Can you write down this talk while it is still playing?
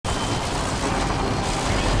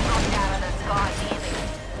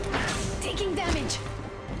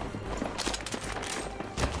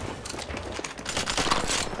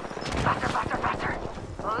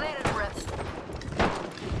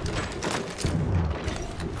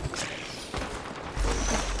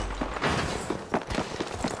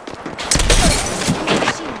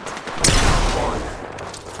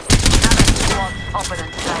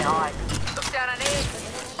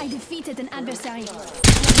defeated an adversary. Closer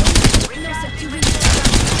to winning.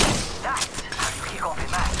 Nice! How do you kick off a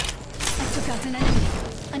match? I took out an enemy.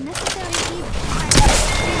 Unnecessary evil.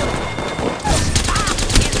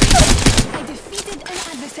 I defeated an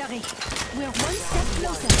adversary. We're one step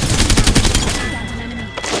closer. I got an enemy.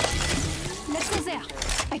 Let's go there.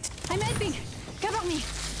 I'm helping. Cover me.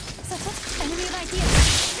 Enemy right here.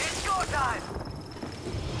 It's go time!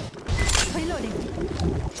 Reloading.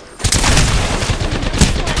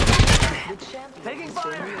 Taking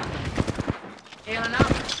fire! Healing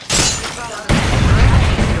up.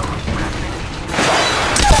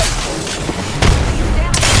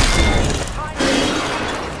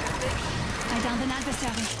 I downed an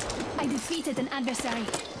adversary. I defeated an adversary.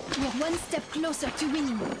 We're one step closer to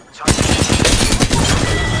winning. That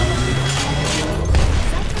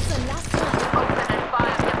was the last one.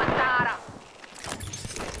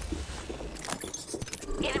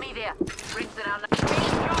 Enemy there. Rings it out.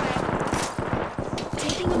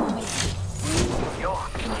 Taking a moment. Yo,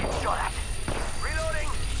 get shot at. Reloading!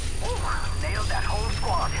 Ooh, nailed that whole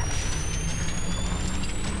squad.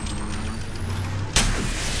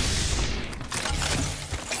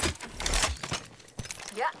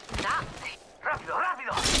 Yeah, nah. Rápido,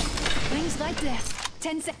 rápido! Rings right there.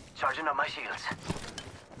 10 seconds. Charging up my shields.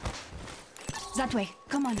 That way.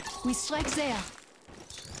 Come on. We strike there.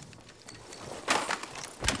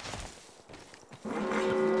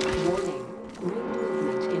 Warning. Ring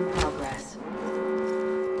movement in progress.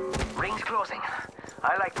 Ring's closing.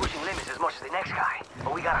 I like pushing limits as much as the next guy,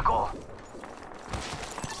 but we gotta go.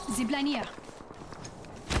 Zipline here.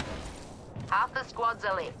 Half the squads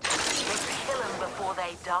are left. Let's kill them before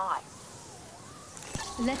they die.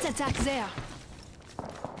 Let's attack there.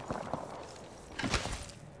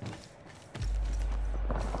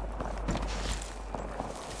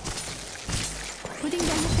 Putting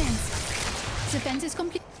down the fence. The fence is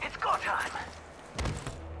complete. It's go time!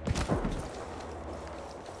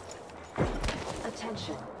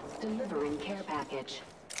 Attention. Delivering care package.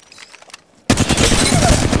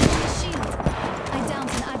 Shield. I downed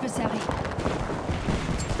an adversary.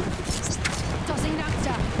 Tossing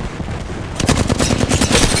Nocta.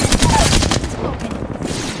 Broken.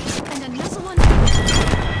 And another one.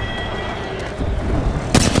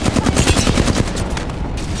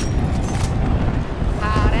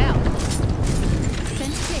 Hard out.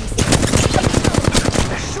 Fence placed.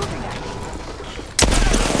 They're shooting at me!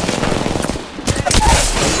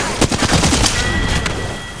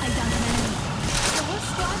 I downed an enemy. The whole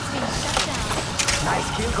squad's been shut down. Nice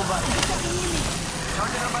kill, compadre. Attacking enemy.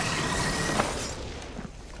 Charging up my shields.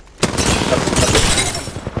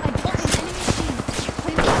 I broke an enemy shield.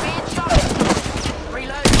 Man shot.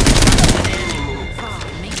 Reload.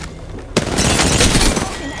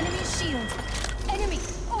 An enemy shield. Enemy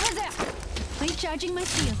over there. Recharging my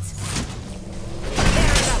shields.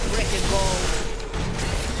 Tear it up, wrecking ball.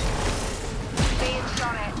 Being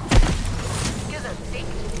shot at. Give a sick.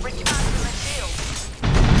 Recharging my shield.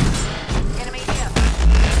 Enemy here.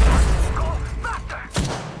 Go faster!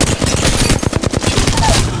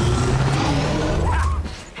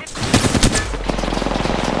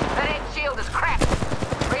 That head shield is cracked.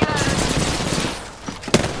 Reload.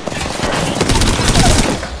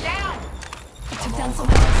 Down. I took down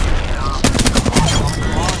someone else.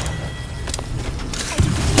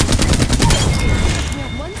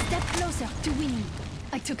 We're one step closer to winning.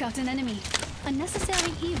 I took out an enemy.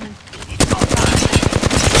 Unnecessary even. It's go time!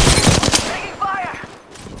 Taking fire!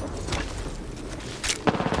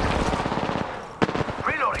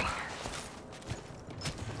 Reloading!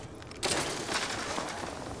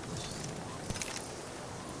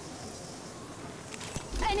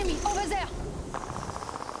 Enemy over there.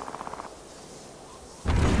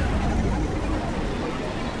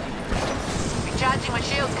 Recharging my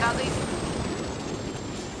shield, Conduit.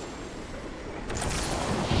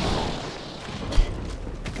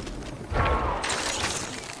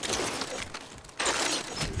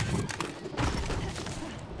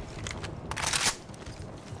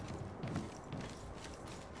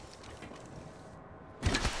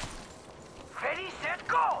 Ready, set,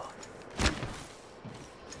 go!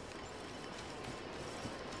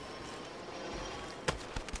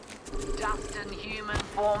 Dust in human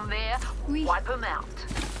form there. Oui. Wipe them out.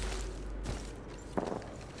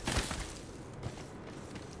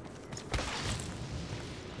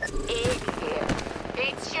 Egg here.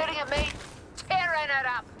 It's shooting at me. Tearing it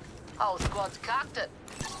up. Whole squad's cocked it.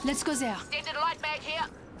 Let's go there. Extended light mag here.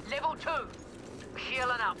 Level 2.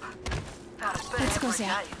 Healing up. About a bit Let's go every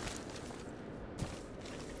there. day.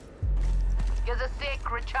 Give us a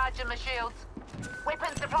sec. Recharging my shields.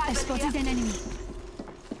 Weapons I supplies in spotted here. an enemy.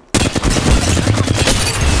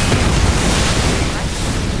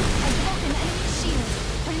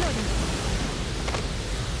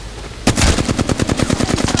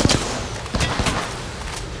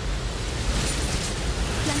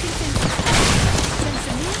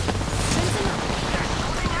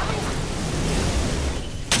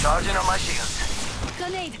 Charging on my shields.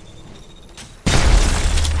 Grenade. No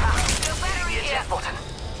battery The here. eject button.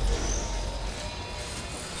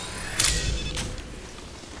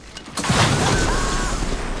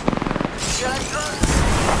 Just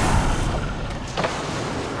run.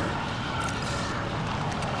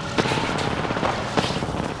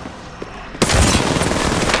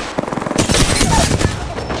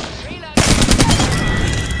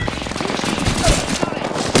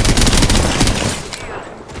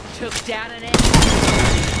 Took down an enemy.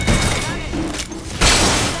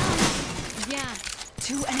 Yeah.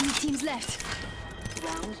 2 enemy teams left.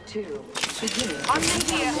 Round 2. Beginning. I'm in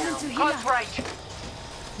here. Moment to heal Close up. range.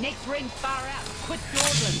 Next ring far out. Quit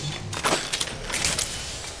dawdling.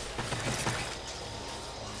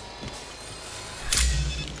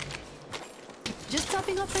 Just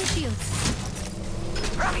topping up my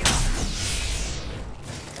shields. Wrap it up.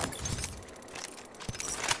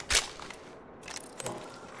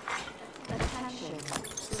 Attention.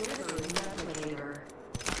 Delivering replicator.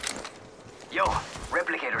 Yo,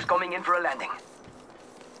 replicators coming in for a landing.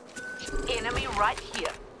 Enemy right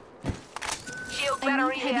here. Shield I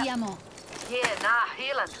battery need heavy here. ammo. Yeah, nah,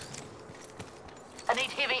 healing. I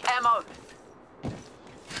need heavy ammo.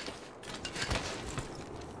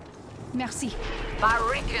 Merci. My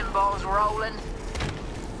wrecking ball's rolling.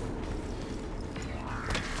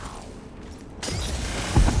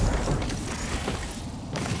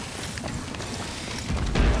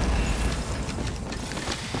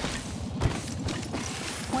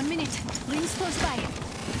 One minute. Rings close by.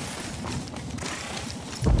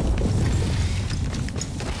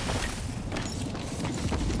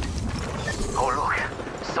 Oh look,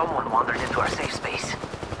 someone wandered into our safe space.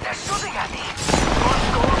 They're shooting at me. Let's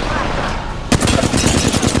go faster.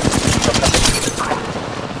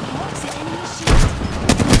 What's the enemy shield?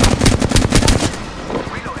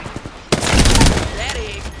 Reloading.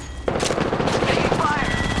 Ready. Taking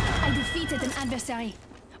fire. I defeated an adversary.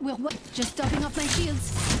 We're just topping up my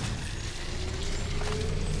shields.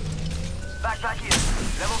 Backpack here.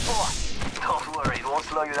 Level 4. Don't worry, it won't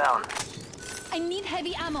slow you down. I need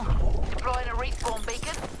heavy ammo. Deploying a respawn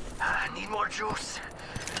beacon. Need more juice.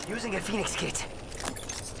 Using a Phoenix kit.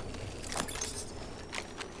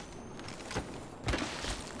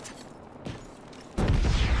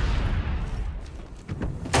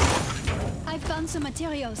 I found some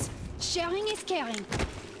materials. Sharing is caring.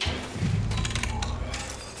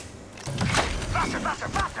 Faster, faster,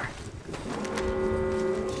 faster!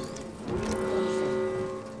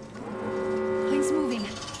 Rings moving.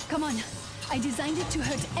 Come on. I designed it to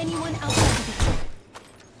hurt anyone outside of it.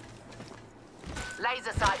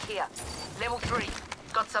 Laser sight here. Level 3.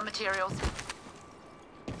 Got some materials.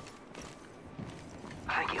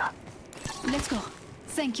 Thank you. Let's go.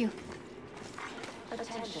 Thank you.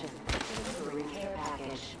 Attention. Delivering care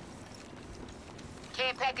package.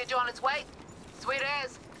 Care package on its way. Sweet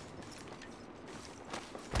as.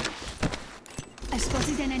 I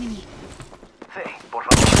spotted an enemy. Hey, por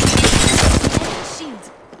favor. Enemy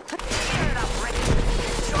shield. Clear it up, Rick.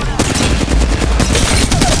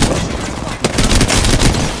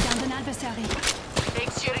 Down an adversary. Big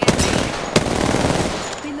shooting at me.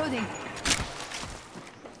 Reloading.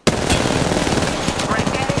 Break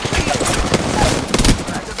that shield.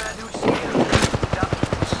 That's a bad news shield.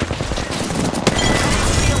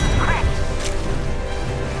 Shield cracked.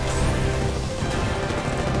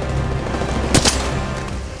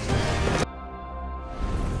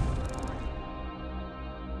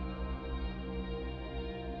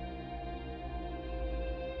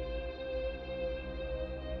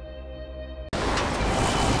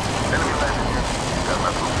 Enemy landing here. Got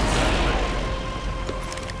my food.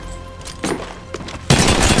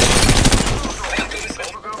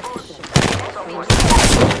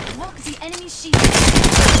 Walk the enemy shield.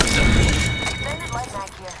 Extended light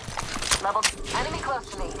mag here. Level. Enemy close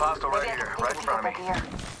to me. Hostile right Maybe I here, can right in front of me. here.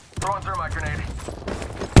 Throwing through my grenade.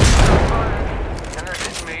 And they're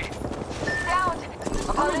hitting me. Down.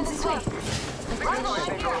 Opponent this is way. weak. Right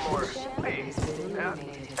more. Hey, yeah.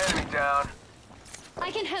 Enemy down.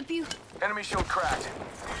 I can help you. Enemy shield cracked.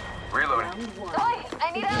 Reloading. Round 1. Oi,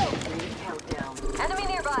 I need help. Ring countdown. Enemy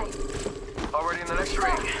nearby. Already in the next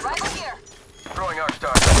ring. Rifle here. Throwing arc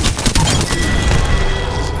star.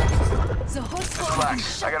 The whole Just squad relax. is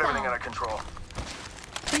I shut got everything down. under control.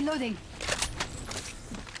 Reloading.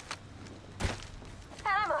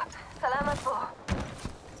 Salamat. Salamat po.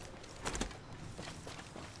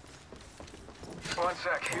 1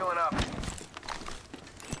 sec. Healing up.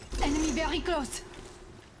 Enemy very close.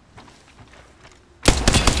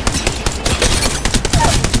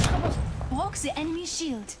 Broke the enemy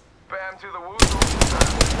shield. Bam to the woozle.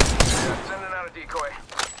 Yeah, sending out a decoy.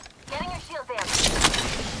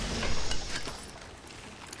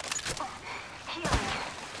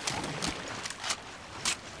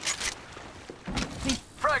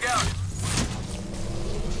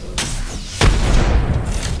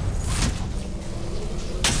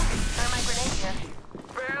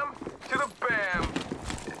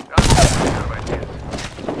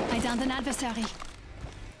 an adversary.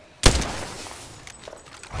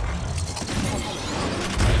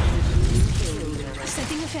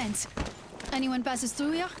 Setting a fence. Anyone passes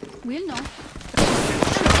through here, we'll know.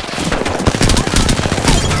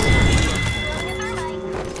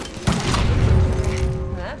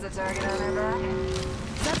 That's a target on her back.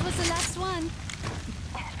 That was the last one.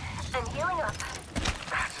 I'm healing up.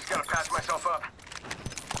 Just gotta patch myself up.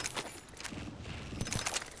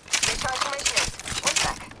 Recharging my shield. One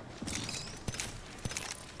sec.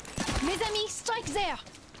 Mes amis, strike there.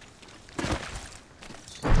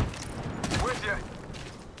 With you.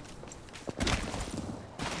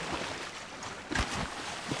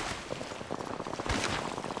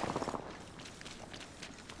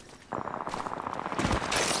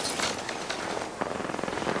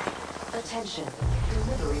 Attention.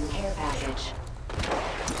 Delivering care package.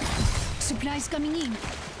 Supplies coming in. An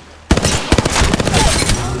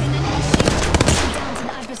enemy shield. Down an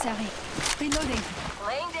adversary. Reloading.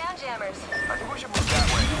 Laying down jammers. I think we should move that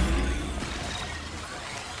way.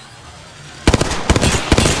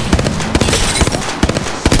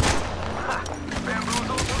 Ha!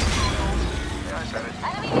 Bamboozled. Yeah, I said it.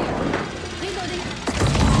 Enemy here. Reloading.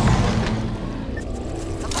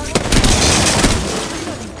 Opponent.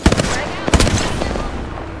 Reloading. Frag out.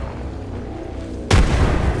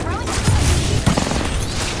 Throwing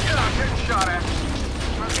Yeah, I'm getting shot at.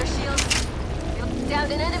 broke your shield.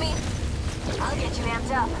 Downed an enemy. I'll get you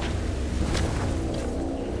amped up.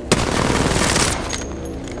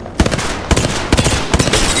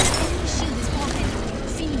 Shield is broken.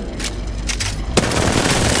 Fiend.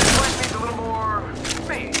 This place needs a little more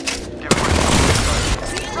me. Give it my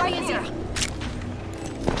The enemy is here.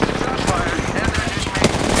 shot fired, and they're hitting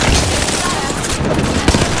me.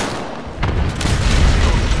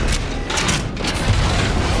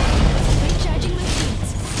 Recharging my shields.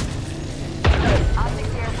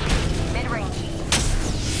 Optics here. Mid-range.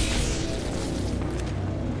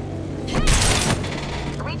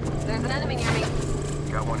 There's an enemy near me.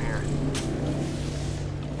 Got one here.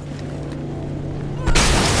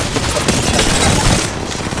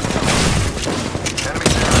 Enemy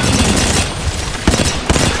down.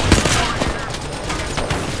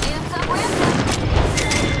 Need some ramp.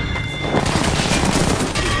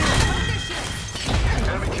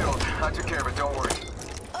 Enemy killed. I took care of it, don't worry.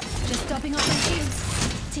 Just topping off my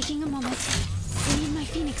shields. Taking a moment. I need my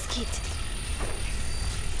Phoenix kit.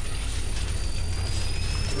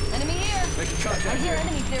 Enemy here. Making I contact hear here.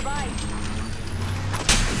 enemies nearby.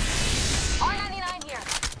 R99 here.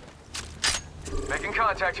 Making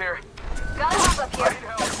contact here. Gotta hop up I here. need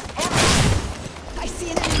help. I see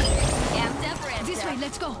an enemy. Amped up, ramped This up. way,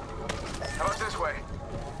 let's go. How about this way?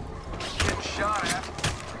 Getting shot at.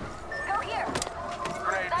 Go here.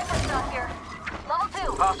 Grenade. Sniper stock here. Level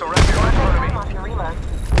 2. Hostile rescue right in front of me. I'm gonna reload.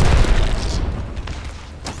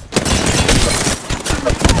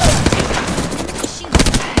 Shields.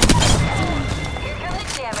 Here come the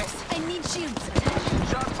jammers. I need shields.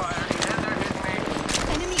 Shot fired, and they're hitting me.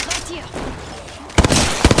 Enemy right here.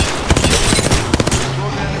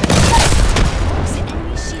 The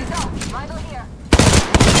enemy shield. Go. Rival here.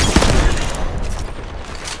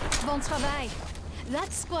 Bon travail.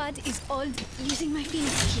 That squad is old using my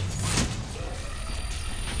Phoenix kit.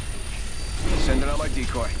 Sending out my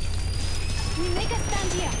decoy. We make a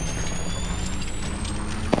stand here.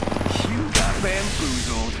 You got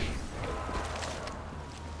bamboozled.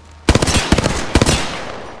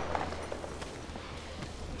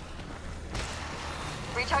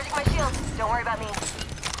 Recharging my shield. Don't worry about me.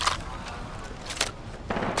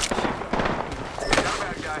 Got a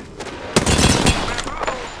bad guy.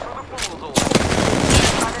 Bamboozled for the fool's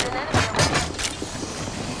Spotted an enemy over here.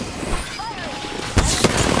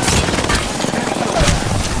 Firing.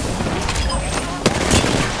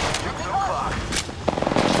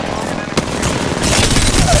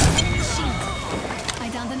 Shield. I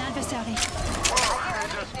downed an adversary. I hear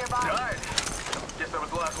enemies nearby. Died. Guess that was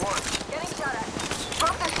the last one. Getting shot at.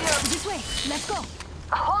 Broke their shield. This way. Let's go.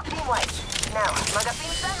 A whole team white. Now,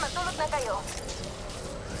 magapinsan, matulog na kayo.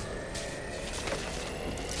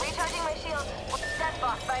 Recharging my shield. Death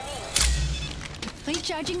box by me.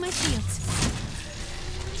 Recharging my shields.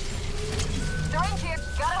 Syringe here.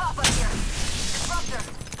 Gotta hop up here. Disruptor.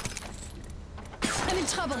 I'm in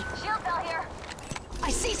trouble. Shield cell here.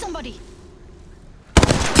 I see somebody.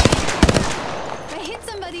 I hit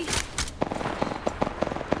somebody.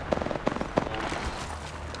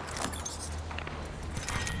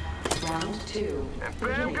 Round 2. And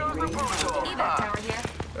bam goes the boozle. Evac tower here.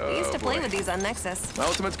 We used to play with these on Nexus. My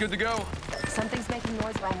ultimate's good to go. Something's making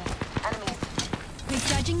noise by me. Enemies.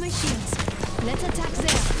 Recharging my shields. Let's attack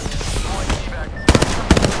there. Calling evac.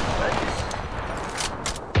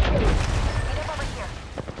 over here.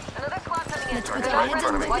 Another squad coming in. Let's put They're our not heads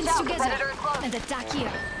ready. and Watch weapons out, together competitor is close. and attack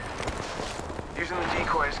here. Using the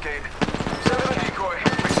decoy escape. Send in the decoy.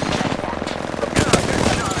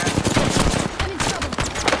 I'm in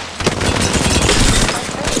trouble.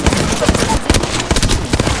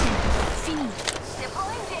 Fini. They're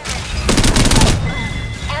pulling damage.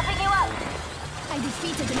 Amping you up. I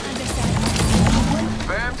defeated an adversary.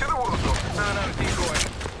 Bam to the woozle. Sending out a decoy.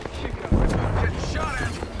 Getting shot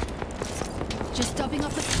at. Just topping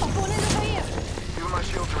off the opponent over here. Giving my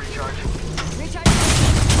shield to recharge. Recharge.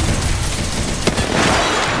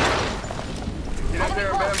 Get up there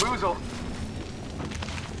and bamboozle.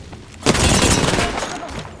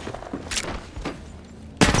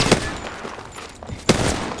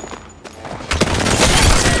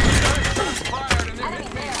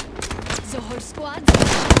 The whole squad.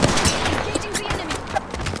 Engaging the enemy.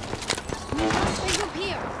 We must regroup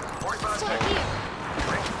here. 45 So seconds. here.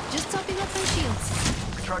 Just topping up some shields.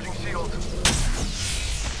 Recharging shield.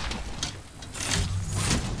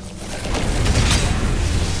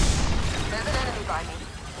 There's an enemy by me.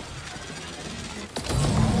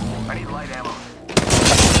 I need light ammo.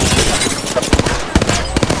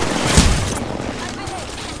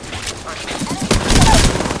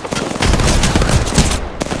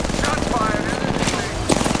 Shots fired.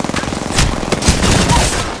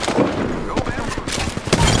 Go bamboozle.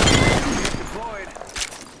 Deployed.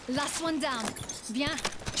 Last one down. Bien.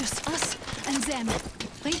 Just us and them.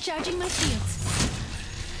 Recharging my shields.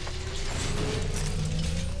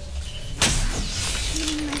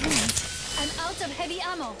 Healing my wounds. I'm out of heavy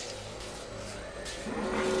ammo.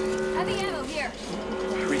 Heavy ammo here.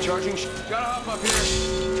 Recharging. Gotta hop up here.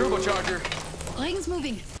 Turbocharger. Rings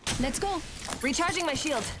moving. Let's go. Recharging my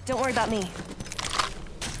shield. Don't worry about me.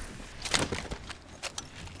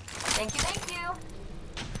 Thank you, thank you.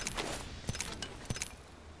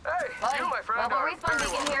 Hey, you, my friend, Mobile are respawn very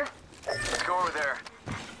beacon welcome. here. Let's go over there.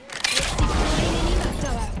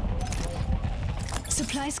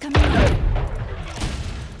 Supplies coming in.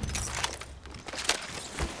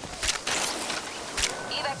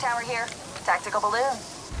 Evac tower here. Tactical balloon.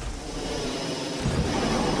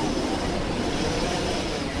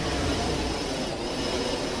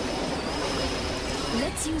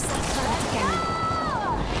 Let's use that front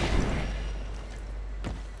cannon.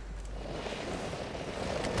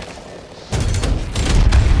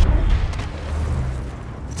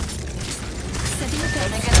 Setting a I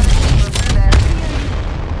fence. think another team moved through there.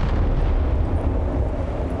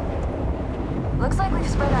 Looks like we've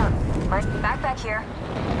spread out. Right, backpack here.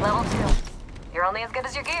 Level 2. You're only as good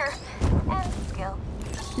as your gear. And skill.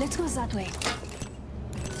 Let's go that way.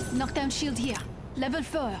 Knockdown shield here. Level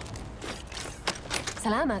 4.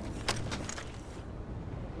 Salamat.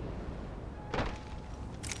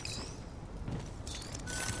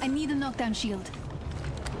 I need a knockdown shield.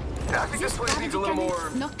 I think this place needs a little more.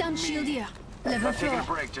 Knockdown shield here. Level Not taking a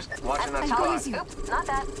 4. break, just watching that I'll go spot. with you. Oops, not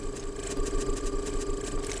that.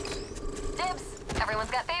 Dibs.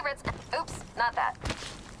 Everyone's got favorites. Oops, not that.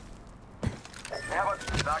 How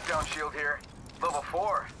about knockdown shield here? Level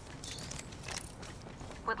 4.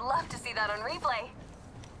 Would love to see that on replay.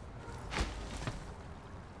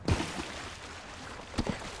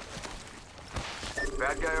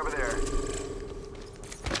 Bad guy over there.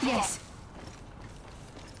 Yes.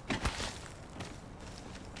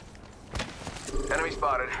 Enemy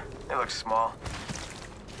spotted. They look small.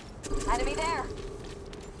 Enemy there.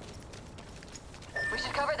 We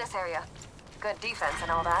should cover this area. Good defense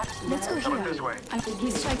and all that. Let's go Coming here. this way.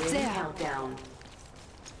 We strike there. Countdown.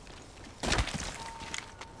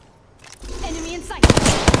 Enemy in sight.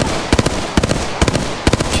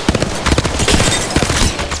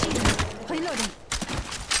 Reloading.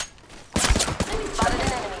 Spotted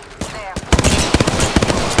an enemy. There.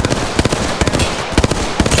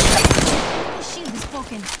 The shield is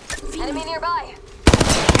broken. Enemy nearby.